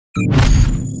You're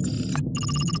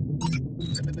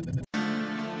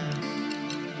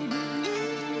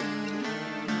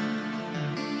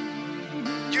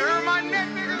my neck,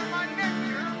 nigga. My neck.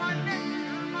 You're my neck.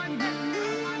 You're my neck.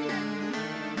 You're my neck.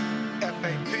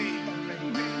 FAP.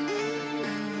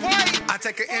 I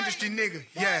take an industry nigga,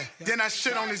 yeah. Then I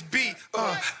shit on this beat.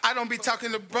 I don't be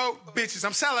talking to broke bitches.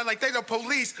 I'm selling like they the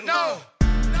police. No.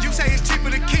 You say it's cheaper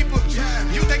to keep her.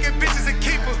 You thinking bitches a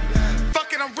keeper.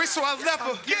 Fuck it, I'm rich, so I left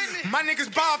her. My niggas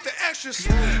buy off the extras.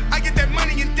 I get that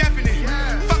money indefinite.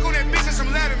 Fuck on that bitch and some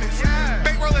lettermans.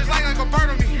 Bankrollers like a bird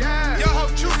on me. Your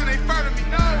hoe choosing, they further me.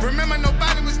 Remember,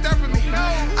 nobody was there for me.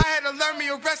 I had to learn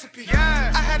me a recipe.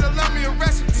 I had to learn me a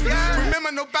recipe.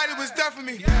 Remember, nobody was there for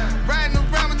me. Riding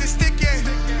around with the stick, yeah.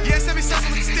 Yeah, send me something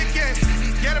with the stick, yeah.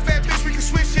 Get a bad bitch, we can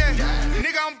switch, yeah.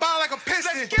 Nigga, I'm ball like a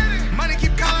piston. Money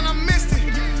keep calling, I missed it.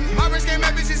 My wrist game,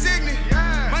 that bitch is ignorant.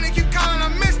 Money keep calling,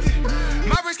 I missed it.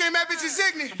 My wrist game, that bitch is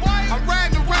ignorant. I'm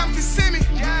riding around with the semi.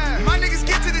 My niggas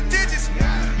get to the digits.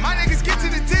 My niggas get to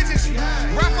the digits.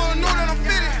 Rap on know that I'm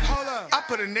fitted. I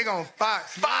put a nigga on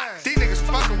Fox. These niggas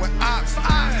fucking with ops.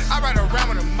 I ride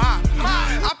around with a mop.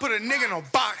 I put a nigga in a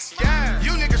box.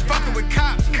 You niggas fucking with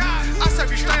cops. I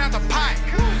serve you straight out the pot.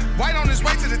 White on his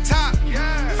way to the top.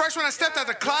 First when I stepped out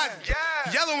the closet.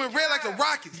 Yellow and red like the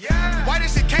Rockets. White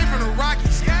as shit came from the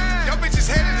Rockies. Yo bitches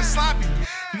headed and sloppy.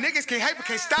 Niggas can't hate but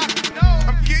can't stop it.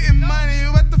 I'm getting money,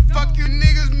 what the fuck you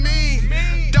niggas mean?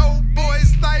 Dope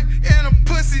boys life and a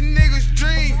pussy nigga's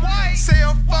dream.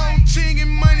 Cell phone chinging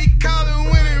money,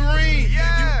 calling when it ring.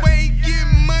 You ain't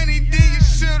getting money, then you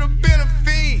should've been a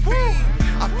fiend.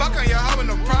 I fuck on your hoe with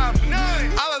no problem.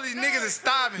 All of these niggas is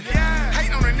starving.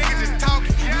 Hating on the niggas just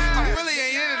talking. I really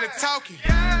ain't into the talking.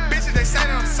 Bitches, they say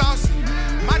that I'm saucy.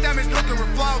 My diamonds looking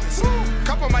flawless.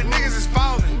 Couple of my niggas is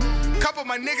falling. Couple of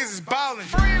my niggas is ballin'.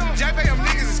 JP, them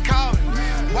niggas is calling.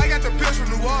 Why got the pills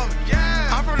from New Orleans?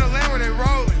 I'm from the land where they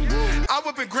rollin'. I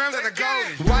whippin' grams at the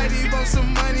golden. Why do you want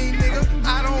some money, nigga?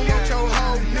 I don't want your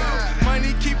hoe, nigga.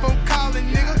 Money keep on calling,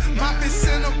 nigga. My fist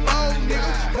in a bowl,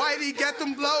 nigga. Whitey got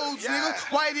them blows, nigga.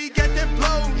 Whitey got that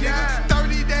blow, nigga.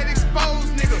 30 that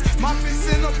exposed, nigga. My fist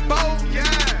in a bowl,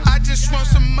 I just want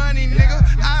some money, nigga.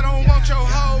 I don't want your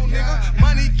hoe, nigga.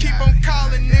 Money keep on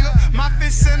calling, nigga. My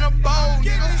fist in a bowl,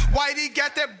 nigga. Whitey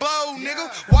got that blow, nigga.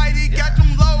 Whitey got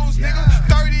them lows, nigga.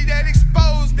 30 that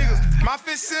exposed, niggas. My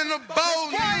fist in a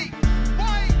bowl, nigga.